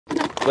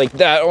like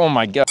that. Oh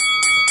my God.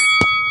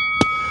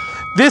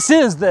 This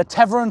is the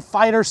Teverun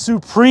Fighter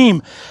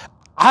Supreme.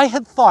 I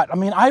had thought, I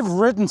mean, I've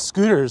ridden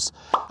scooters.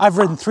 I've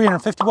ridden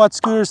 350 watt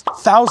scooters,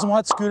 1000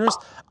 watt scooters.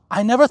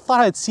 I never thought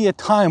I'd see a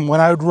time when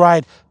I would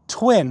ride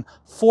twin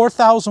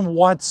 4000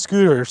 watt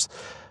scooters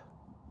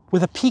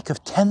with a peak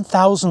of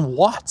 10,000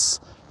 watts.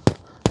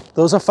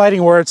 Those are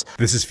fighting words.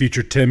 This is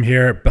Future Tim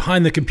here,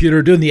 behind the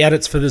computer doing the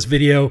edits for this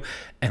video,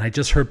 and I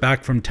just heard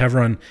back from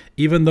Teverun.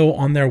 Even though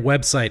on their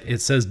website it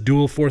says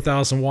dual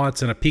 4,000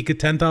 watts and a peak of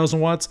 10,000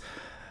 watts,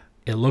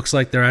 it looks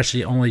like they're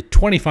actually only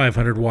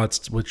 2,500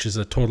 watts, which is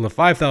a total of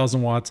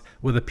 5,000 watts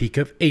with a peak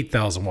of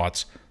 8,000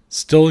 watts.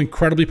 Still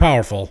incredibly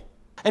powerful.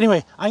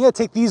 Anyway, I'm gonna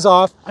take these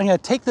off. I'm gonna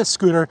take this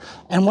scooter,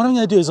 and what I'm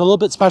gonna do is a little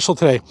bit special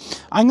today.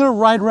 I'm gonna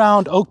ride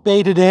around Oak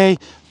Bay today,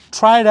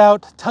 try it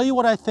out, tell you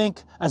what I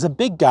think as a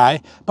big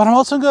guy, but I'm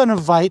also going to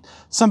invite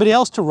somebody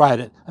else to ride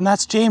it, and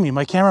that's Jamie,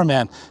 my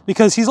cameraman,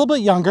 because he's a little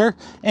bit younger,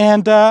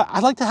 and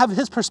I'd like to have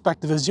his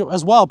perspective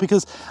as well,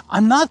 because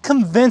I'm not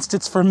convinced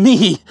it's for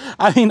me.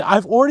 I mean,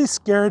 I've already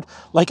scared,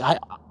 like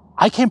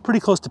I came pretty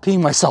close to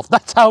peeing myself.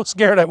 That's how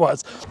scared I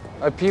was.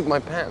 I peed my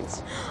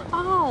pants.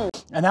 Oh.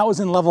 And that was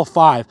in level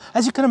 5.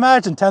 As you can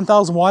imagine,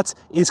 10,000 watts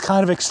is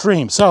kind of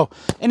extreme. So,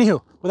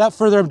 anywho, without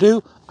further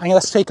ado, I'm going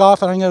to take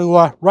off and I'm going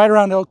to ride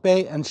around Oak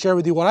Bay and share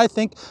with you what I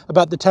think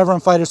about the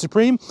Teverun Fighter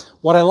Supreme,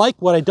 what I like,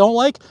 what I don't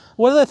like,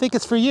 whether I think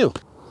it's for you.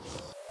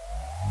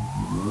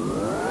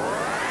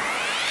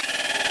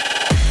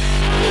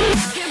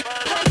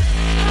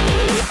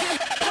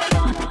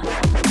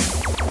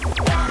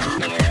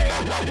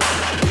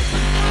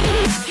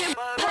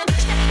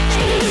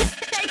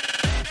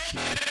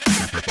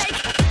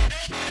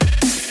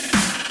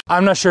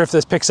 I'm not sure if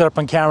this picks it up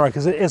on camera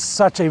because it is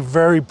such a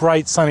very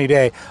bright sunny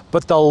day,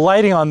 but the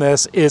lighting on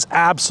this is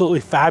absolutely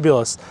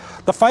fabulous.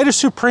 The Fighter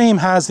Supreme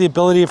has the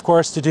ability, of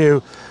course, to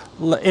do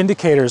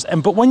indicators,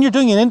 but when you're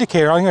doing an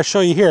indicator, I'm going to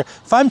show you here,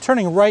 if I'm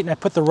turning right and I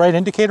put the right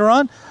indicator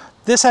on,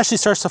 this actually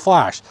starts to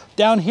flash.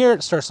 Down here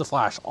it starts to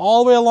flash,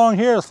 all the way along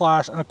here it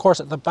flashes, and of course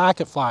at the back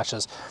it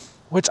flashes,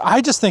 which I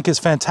just think is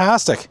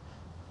fantastic.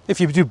 If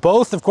you do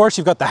both, of course,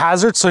 you've got the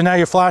hazard, so now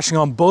you're flashing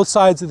on both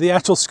sides of the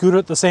actual scooter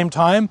at the same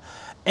time.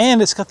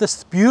 And it's got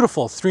this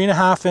beautiful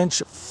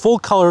 3.5-inch full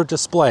color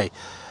display.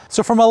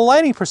 So from a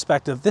lighting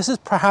perspective, this is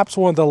perhaps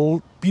one of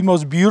the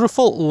most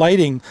beautiful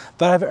lighting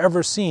that I've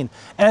ever seen.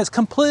 And it's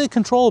completely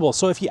controllable.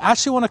 So if you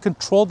actually want to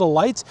control the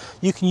lights,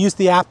 you can use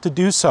the app to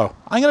do so.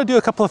 I'm going to do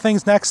a couple of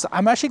things next.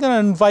 I'm actually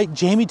going to invite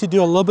Jamie to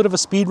do a little bit of a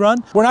speed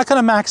run. We're not going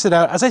to max it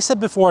out. As I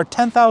said before,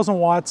 10,000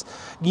 watts,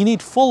 you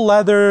need full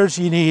leathers,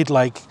 you need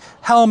like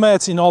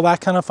helmets and all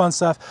that kind of fun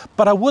stuff.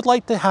 But I would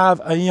like to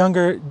have a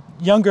younger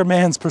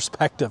man's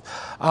perspective.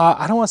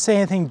 I don't want to say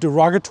anything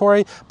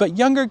derogatory, but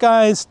younger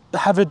guys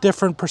have a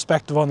different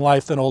perspective on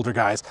life than older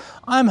guys.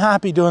 I'm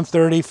happy doing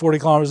 30, 40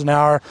 kilometers an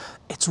hour.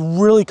 It's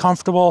really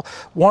comfortable.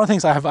 One of the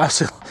things I have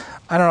absolutely,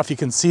 I don't know if you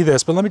can see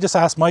this, but let me just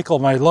ask Michael,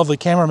 my lovely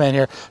cameraman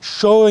here,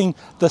 showing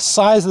the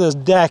size of this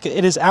deck.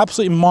 It is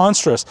absolutely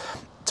monstrous.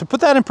 To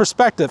put that in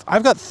perspective,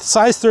 I've got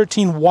size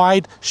 13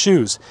 wide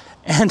shoes,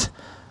 and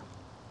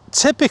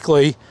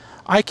typically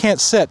I can't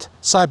sit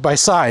side by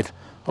side,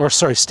 or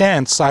sorry,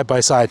 stand side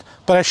by side,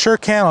 but I sure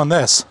can on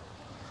this.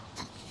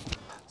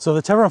 So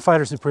the Teverun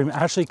Fighter Supreme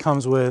actually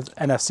comes with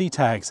NFC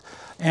tags.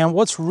 And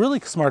what's really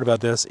smart about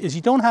this is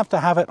you don't have to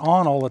have it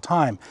on all the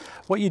time.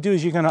 What you do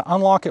is you're going to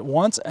unlock it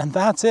once and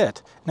that's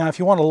it. Now if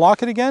you want to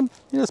lock it again,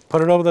 you just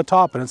put it over the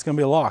top and it's going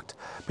to be locked.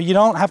 But you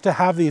don't have to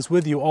have these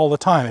with you all the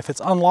time. If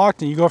it's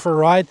unlocked and you go for a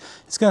ride,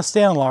 it's going to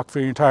stay unlocked for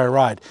your entire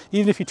ride.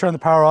 Even if you turn the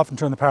power off and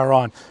turn the power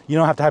on, you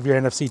don't have to have your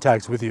NFC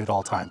tags with you at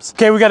all times.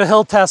 Okay, we got a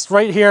hill test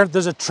right here.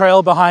 There's a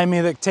trail behind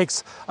me that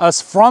takes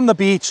us from the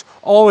beach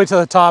all the way to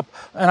the top.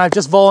 And I've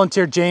just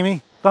volunteered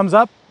Jamie. Thumbs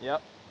up?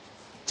 Yep.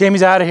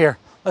 Jamie's out of here.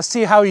 Let's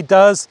see how he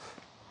does.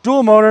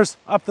 Dual motors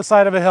up the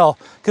side of a hill.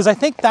 Because I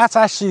think that's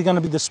actually going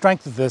to be the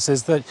strength of this,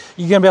 is that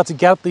you're going to be able to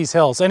get up these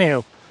hills.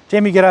 Anywho,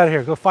 Jamie, get out of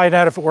here. Go find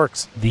out if it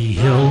works. The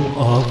Hill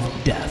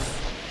of Death.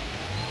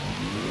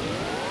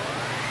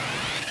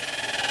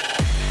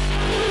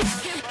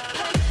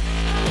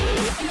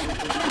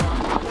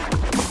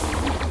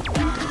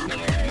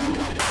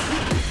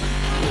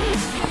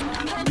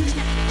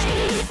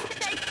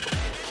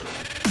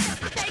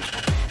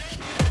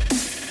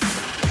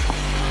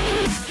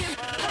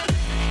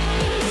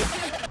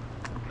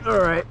 All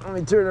right, let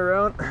me turn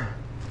around.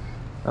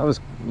 That was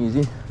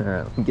easy. All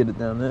right, let me get it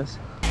down this.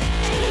 All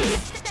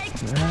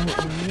right,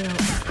 here we go.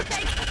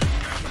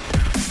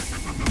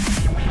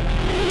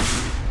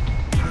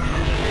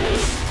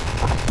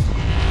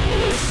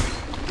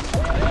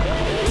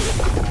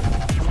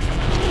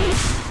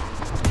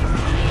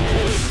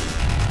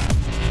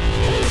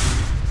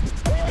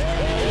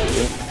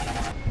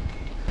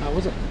 How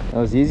was it? That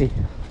was easy.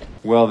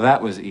 Well,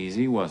 that was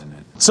easy, wasn't it?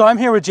 So I'm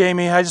here with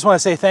Jamie. I just want to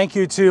say thank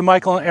you to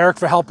Michael and Eric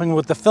for helping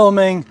with the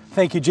filming.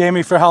 Thank you,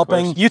 Jamie, for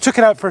helping. You took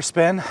it out for a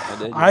spin. I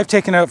did, yeah. I've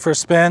taken it out for a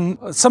spin.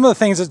 Some of the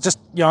things that just,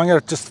 I'm going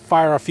to just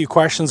fire a few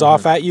questions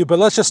off at you, but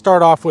let's just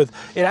start off with,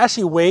 it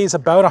actually weighs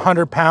about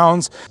 100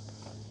 pounds.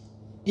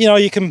 You know,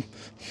 you can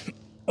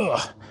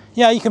Ugh.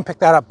 Yeah, you can pick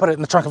that up, put it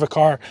in the trunk of a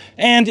car.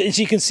 And as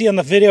you can see on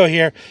the video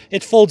here,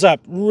 it folds up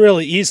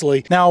really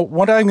easily. Now,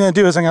 what I'm gonna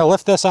do is I'm gonna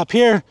lift this up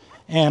here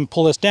and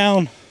pull this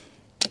down.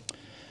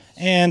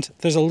 And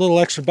there's a little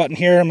extra button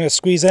here I'm gonna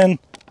squeeze in,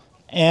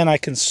 and I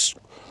can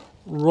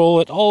roll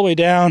it all the way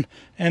down,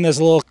 and there's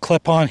a little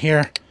clip on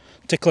here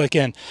to click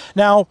in.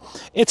 Now,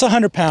 it's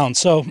 100 pounds,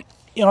 so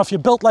you know, if you're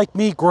built like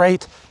me,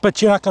 great,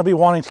 but you're not gonna be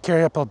wanting to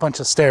carry up a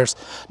bunch of stairs.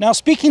 Now,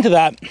 speaking to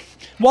that,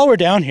 while we're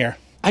down here,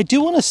 I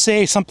do want to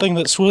say something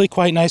that's really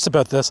quite nice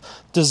about this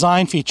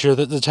design feature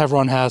that the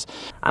Teverun has.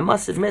 I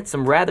must admit,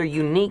 some rather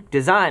unique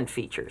design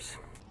features.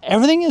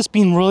 Everything has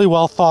been really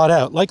well thought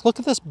out. Like, look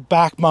at this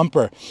back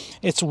bumper.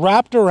 It's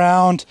wrapped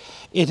around,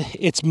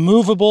 it's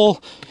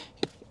movable,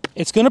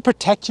 it's going to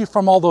protect you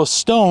from all those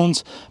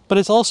stones, but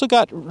it's also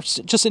got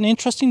just an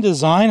interesting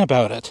design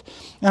about it.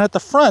 And at the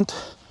front,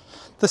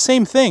 the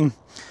same thing.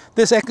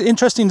 This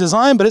interesting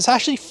design, but it's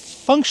actually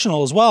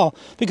functional as well,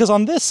 because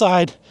on this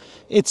side,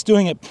 it's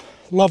doing a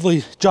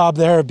lovely job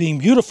there of being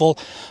beautiful,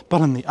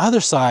 but on the other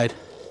side,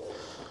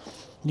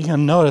 you're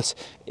gonna notice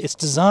it's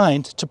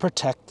designed to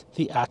protect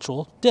the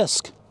actual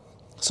disc.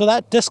 So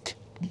that disc,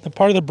 the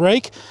part of the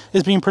brake,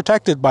 is being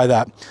protected by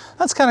that.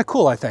 That's kind of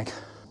cool, I think.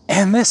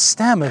 And this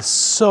stem is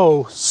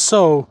so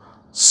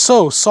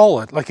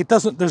solid. Like, it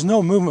doesn't, there's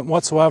no movement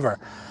whatsoever.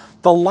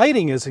 The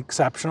lighting is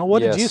exceptional.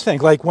 What did you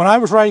think? Like, when I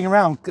was riding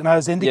around and I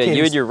was indicating... Yeah,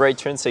 you had your right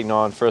turn signal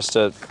on for us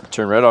to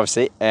turn red,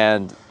 obviously,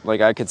 and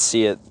like I could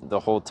see it the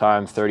whole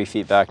time, 30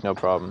 feet back, no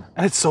problem.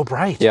 And it's so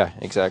bright. Yeah,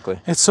 exactly.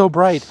 It's so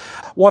bright.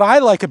 What I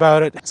like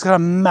about it, it's got a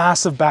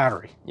massive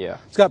battery. Yeah.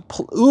 It's got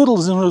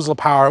oodles and oodles of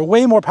power,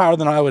 way more power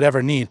than I would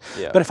ever need.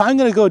 Yeah. But if I'm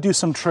gonna go do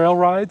some trail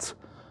rides,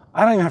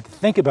 I don't even have to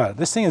think about it.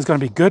 This thing is gonna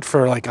be good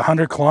for like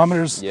 100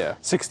 kilometers,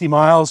 60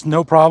 miles,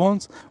 no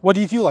problems. What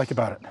do you like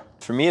about it?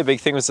 For me, a big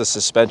thing was the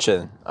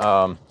suspension.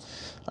 I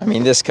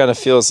mean, this kind of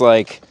feels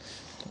like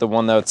the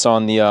one that's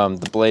on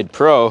the Blade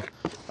Pro.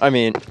 I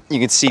mean, you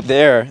can see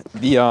there,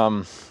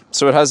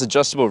 so it has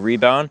adjustable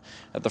rebound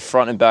at the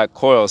front and back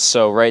coils.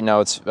 So right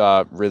now it's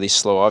really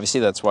slow.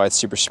 Obviously, that's why it's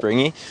super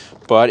springy.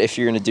 But if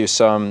you're gonna do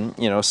some,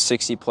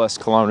 60 plus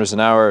kilometers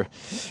an hour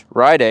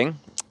riding,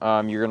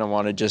 you're gonna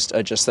wanna just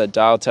adjust that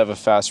dial to have a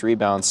fast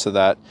rebound so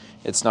that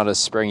it's not as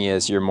springy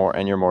as you're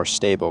more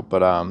stable. But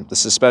the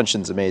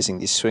suspension's amazing.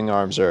 These swing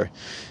arms are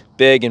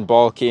big and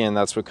bulky, and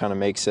that's what kind of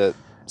makes it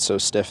so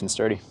stiff and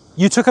sturdy.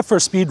 You took it for a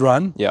speed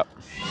run. Yeah.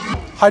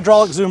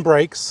 Hydraulic zoom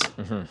brakes.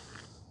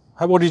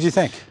 What did you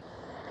think?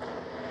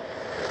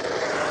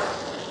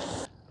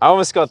 I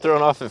almost got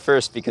thrown off at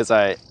first because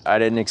I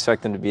didn't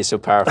expect them to be so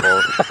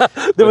powerful.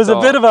 There was a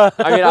bit of a...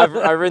 I mean,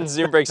 I've ridden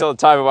zoom brakes all the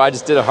time, but I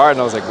just did it hard, and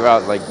I was like, wow,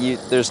 like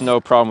there's no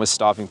problem with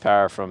stopping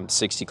power from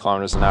 60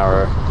 kilometers an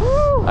hour.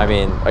 I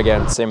mean,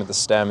 again, same with the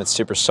stem. It's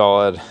super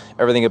solid.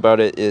 Everything about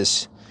it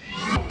is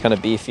kind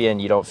of beefy,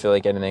 and you don't feel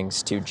like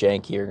anything's too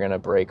janky or gonna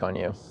break on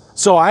you.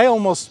 So I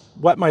almost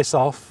wet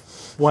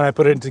myself when I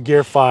put it into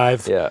gear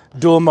 5,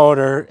 dual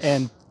motor,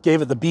 and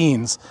gave it the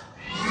beans.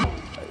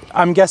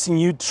 I'm guessing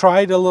you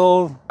tried a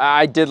little...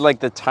 I did like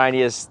the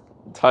tiniest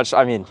touch.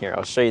 I mean, here,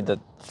 I'll show you the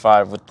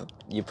 5 with the...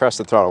 You press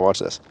the throttle, watch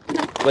this.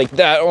 Like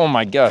that, oh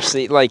my gosh.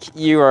 See, like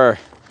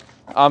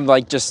I'm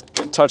like just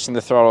touching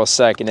the throttle a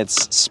sec, and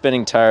it's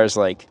spinning tires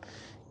like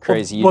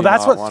crazy. Well,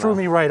 that's what threw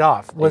me right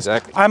off.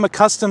 Exactly. I'm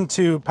accustomed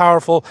to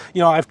powerful,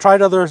 I've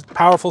tried other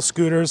powerful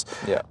scooters.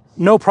 Yeah.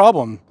 No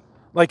problem.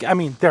 Like, I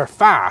mean, they're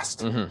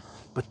fast.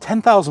 But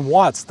 10,000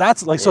 watts,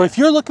 that's like, so if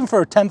you're looking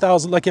for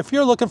 10,000, like if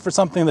you're looking for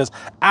something that's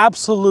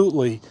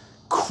absolutely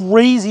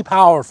crazy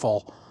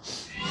powerful,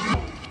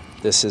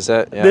 this is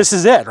it. Yeah. This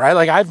is it, right?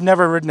 Like, I've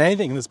never ridden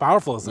anything as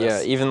powerful as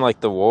this. Yeah, even like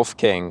the Wolf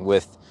King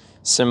with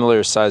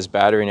similar size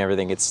battery and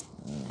everything,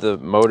 the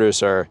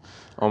motors are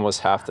almost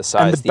half the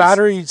size. And the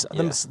batteries,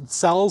 the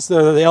cells,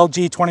 the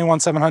LG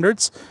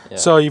 21700s. Yeah.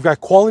 So you've got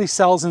quality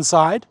cells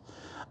inside.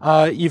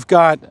 You've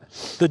got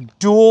the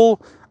dual...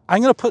 I'm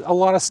going to put a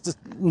lot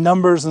of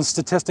numbers and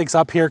statistics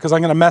up here because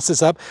I'm going to mess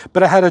this up,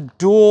 but I had a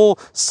dual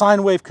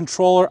sine wave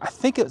controller. I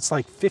think it's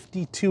like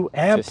 52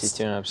 amps.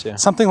 52 amps, yeah.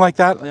 Something like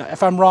that.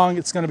 If I'm wrong,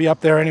 it's going to be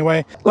up there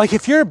anyway. Like,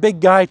 if you're a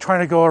big guy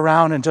trying to go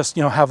around and just,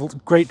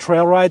 have great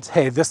trail rides,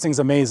 hey, this thing's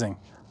amazing.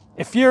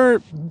 If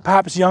you're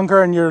perhaps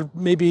younger and you're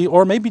maybe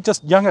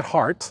just young at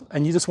heart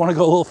and you just want to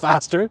go a little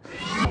faster.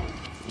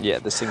 Yeah,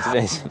 this thing's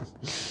amazing.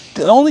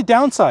 The only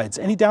downsides,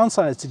 any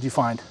downsides did you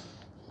find?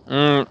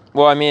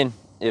 Well, I mean,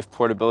 if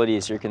portability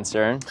is your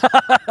concern,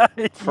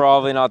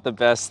 probably not the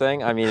best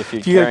thing. I mean, if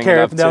you're carrying it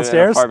up to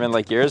an apartment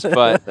like yours,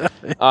 but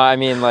I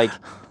mean, like,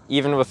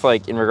 even with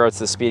like, in regards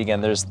to the speed again,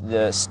 there's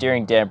the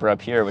steering damper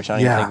up here, which I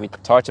don't even think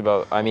we talked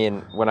about. I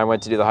mean, when I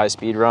went to do the high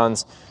speed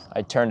runs,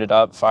 I turned it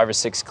up 5 or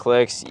 6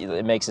 clicks.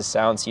 It makes a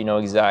sound so you know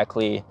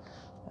exactly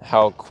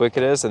how quick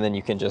it is, and then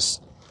you can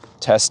just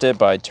test it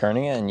by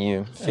turning it, and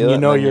you feel it. You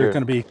know you're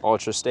going to be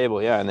ultra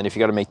stable, yeah. And then if you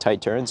got to make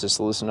tight turns, just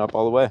loosen up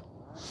all the way.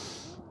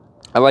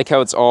 I like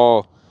how it's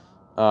all,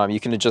 you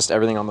can adjust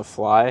everything on the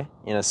fly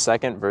in a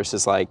second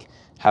versus like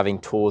having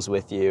tools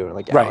with you,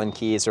 like Right. Allen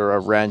keys or a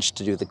wrench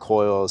to do the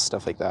coils,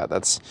 stuff like that.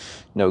 That's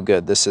no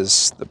good. This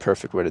is the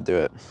perfect way to do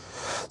it.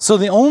 So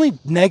the only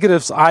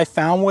negatives I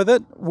found with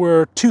it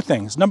were two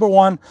things. Number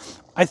one,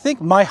 I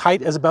think my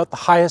height is about the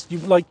highest.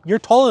 You're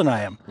taller than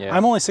I am. Yeah.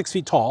 I'm only 6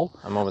 feet tall.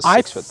 I'm almost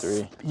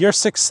 6'3". You're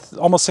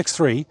almost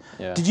 6'3".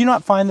 Yeah. Did you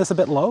not find this a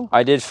bit low?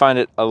 I did find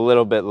it a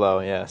little bit low,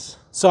 yes.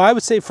 So I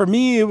would say for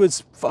me it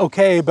was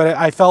okay, but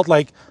I felt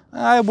like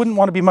I wouldn't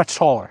want to be much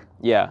taller.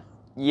 Yeah.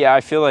 Yeah,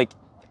 I feel like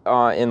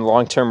in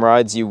long-term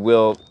rides you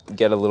will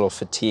get a little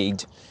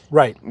fatigued.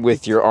 Right.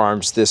 With your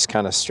arms this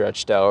kind of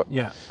stretched out.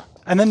 Yeah.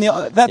 And then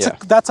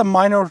that's a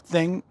minor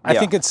thing. I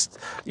think it's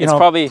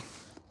probably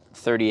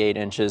 38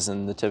 inches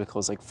and the typical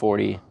is like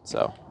 40.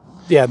 So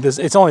yeah,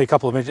 it's only a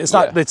couple of inches.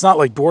 It's not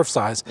like dwarf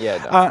size.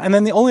 Yeah. No. And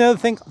then the only other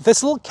thing,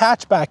 this little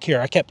catch back here,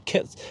 I kept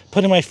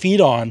putting my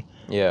feet on.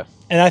 Yeah.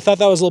 And I thought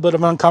that was a little bit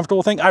of an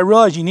uncomfortable thing. I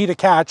realized you need a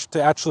catch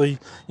to actually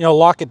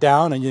lock it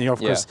down, and of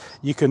course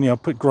you can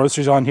put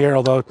groceries on here.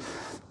 Although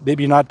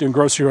maybe you're not doing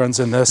grocery runs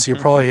in this, you're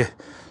probably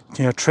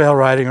trail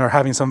riding or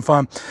having some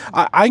fun.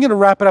 I'm going to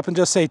wrap it up and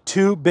just say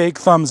 2 big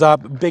thumbs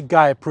up. Big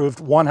guy approved,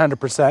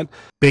 100%.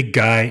 Big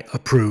guy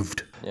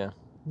approved. Yeah.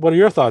 What are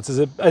your thoughts? Is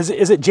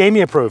it Jamie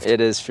approved?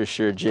 It is for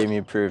sure Jamie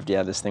approved.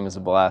 Yeah, this thing was a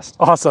blast.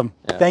 Awesome.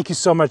 Yeah. Thank you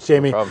so much,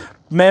 Jamie. No problem.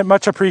 Man,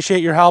 much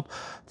appreciate your help.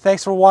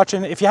 Thanks for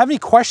watching. If you have any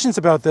questions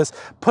about this,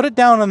 put it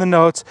down in the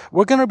notes.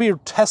 We're going to be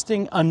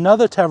testing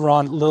another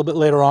Teverun a little bit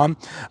later on.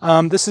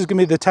 This is going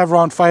to be the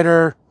Teverun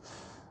Fighter.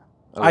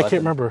 11. I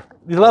can't remember.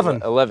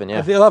 11. 11,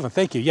 yeah. The 11,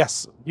 thank you.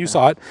 Yes, you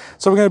saw it.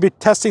 So we're going to be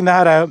testing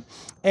that out.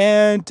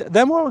 And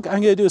then what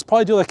I'm going to do is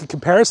probably do like a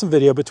comparison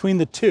video between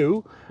the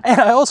two. And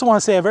I also want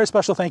to say a very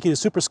special thank you to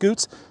Super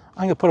Scoots.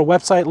 I'm going to put a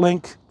website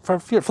link for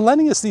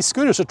lending us these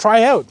scooters to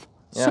try out.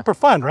 Yeah. Super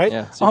fun, right?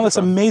 Yeah, super on this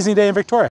fun. amazing day in Victoria.